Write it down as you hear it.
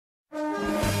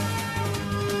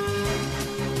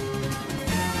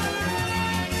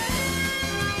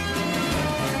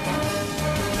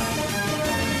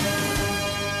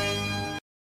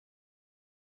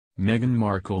Meghan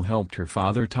Markle helped her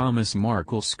father Thomas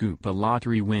Markle scoop a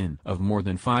lottery win of more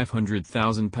than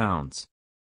 £500,000.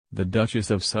 The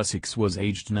Duchess of Sussex was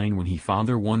aged 9 when her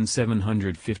father won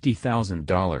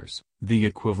 $750,000, the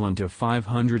equivalent of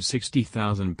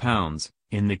 £560,000,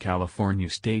 in the California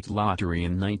state lottery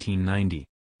in 1990.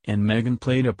 And Meghan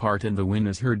played a part in the win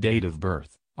as her date of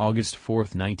birth, August 4,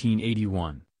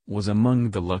 1981, was among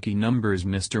the lucky numbers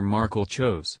Mr. Markle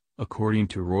chose, according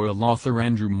to royal author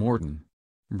Andrew Morton.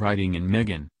 Writing in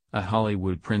Meghan, a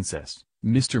Hollywood princess,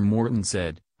 Mr. Morton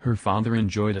said, her father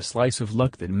enjoyed a slice of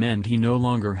luck that meant he no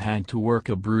longer had to work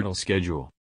a brutal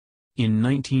schedule. In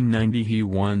 1990 he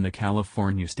won the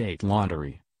California state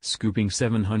lottery, scooping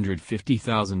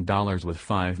 $750,000 with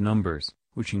 5 numbers,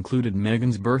 which included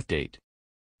Meghan's birthdate.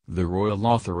 The royal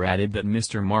author added that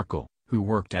Mr. Markle, who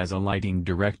worked as a lighting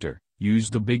director,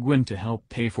 used the big win to help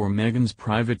pay for Meghan's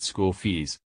private school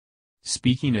fees.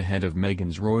 Speaking ahead of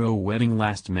Meghan's royal wedding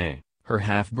last May, her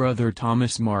half-brother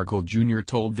Thomas Markle Jr.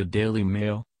 told the Daily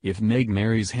Mail, "If Meg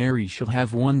marries Harry she'll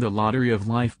have won the lottery of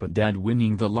life, but Dad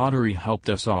winning the lottery helped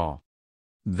us all.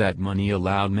 That money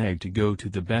allowed Meg to go to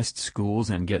the best schools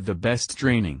and get the best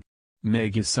training."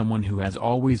 Meg is someone who has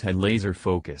always had laser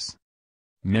focus.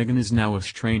 Meghan is now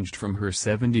estranged from her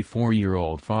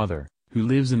 74-year-old father, who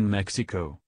lives in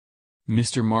Mexico.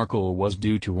 Mr. Markle was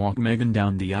due to walk Meghan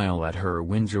down the aisle at her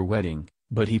Windsor wedding,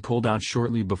 but he pulled out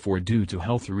shortly before due to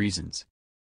health reasons.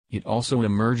 It also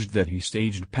emerged that he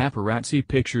staged paparazzi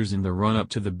pictures in the run-up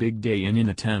to the big day in an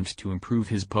attempt to improve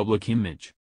his public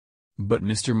image. But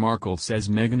Mr. Markle says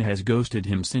Meghan has ghosted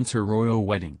him since her royal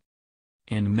wedding.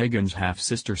 And Meghan's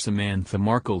half-sister Samantha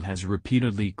Markle has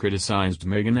repeatedly criticized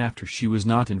Meghan after she was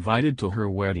not invited to her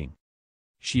wedding.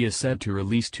 She is set to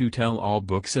release 2 tell-all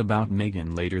books about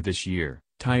Meghan later this year,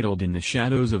 titled In the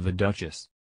Shadows of the Duchess.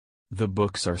 The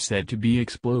books are said to be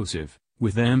explosive,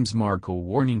 with Ms. Markle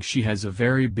warning she has a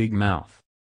very big mouth.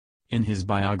 In his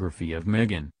biography of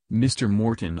Meghan, Mr.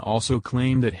 Morton also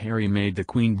claimed that Harry made the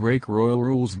Queen break royal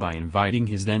rules by inviting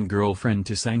his then-girlfriend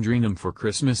to Sandringham for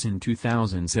Christmas in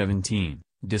 2017,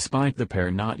 despite the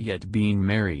pair not yet being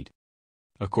married.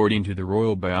 According to the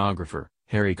royal biographer,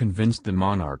 Harry convinced the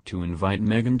monarch to invite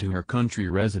Meghan to her country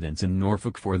residence in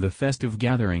Norfolk for the festive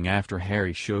gathering after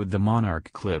Harry showed the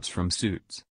monarch clips from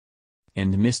Suits.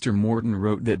 And Mr. Morton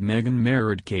wrote that Meghan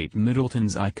mirrored Kate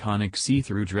Middleton's iconic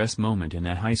see-through dress moment in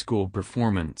a high school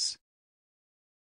performance.